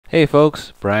Hey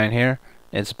folks, Brian here.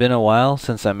 It's been a while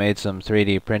since I made some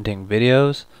 3D printing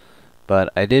videos,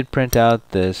 but I did print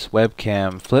out this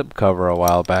webcam flip cover a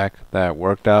while back that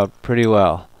worked out pretty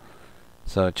well.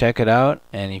 So check it out,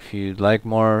 and if you'd like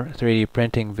more 3D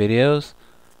printing videos,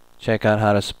 check out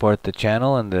how to support the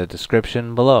channel in the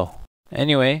description below.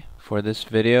 Anyway, for this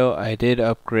video I did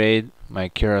upgrade my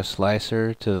Cura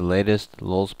slicer to the latest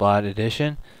Lulzbot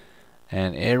edition,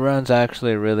 and it runs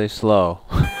actually really slow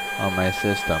on my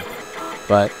system,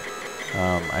 but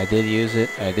I did use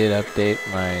it. I did update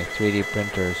my 3D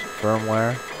printer's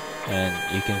firmware,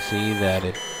 and you can see that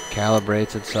it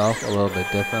calibrates itself a little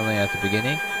bit differently at the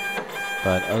beginning,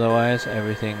 but otherwise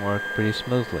everything worked pretty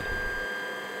smoothly.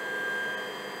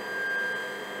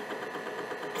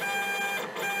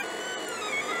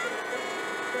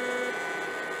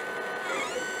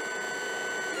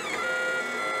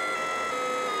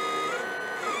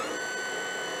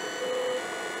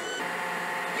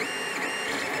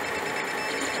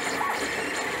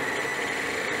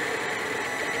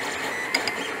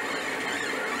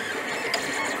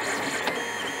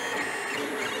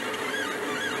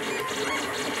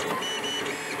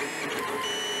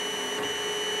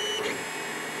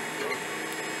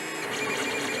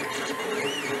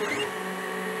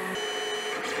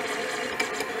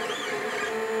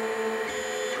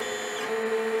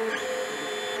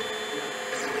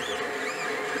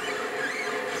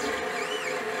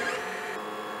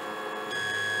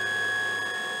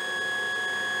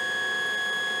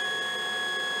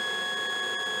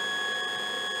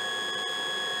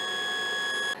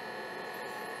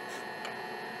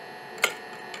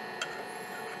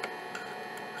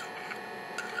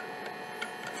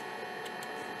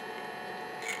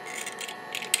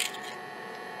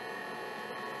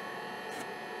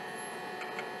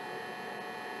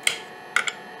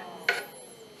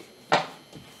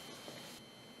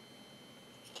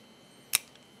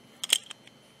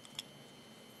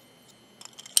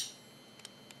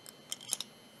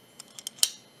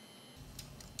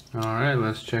 Alright,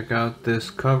 let's check out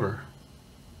this cover.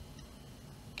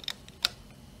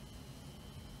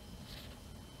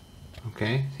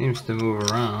 Okay, seems to move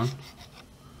around.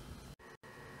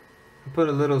 I put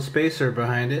a little spacer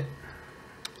behind it.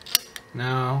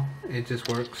 Now it just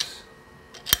works.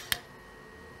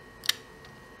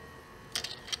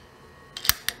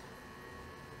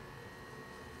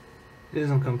 It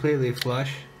isn't completely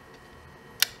flush,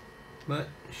 but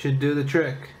should do the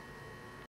trick.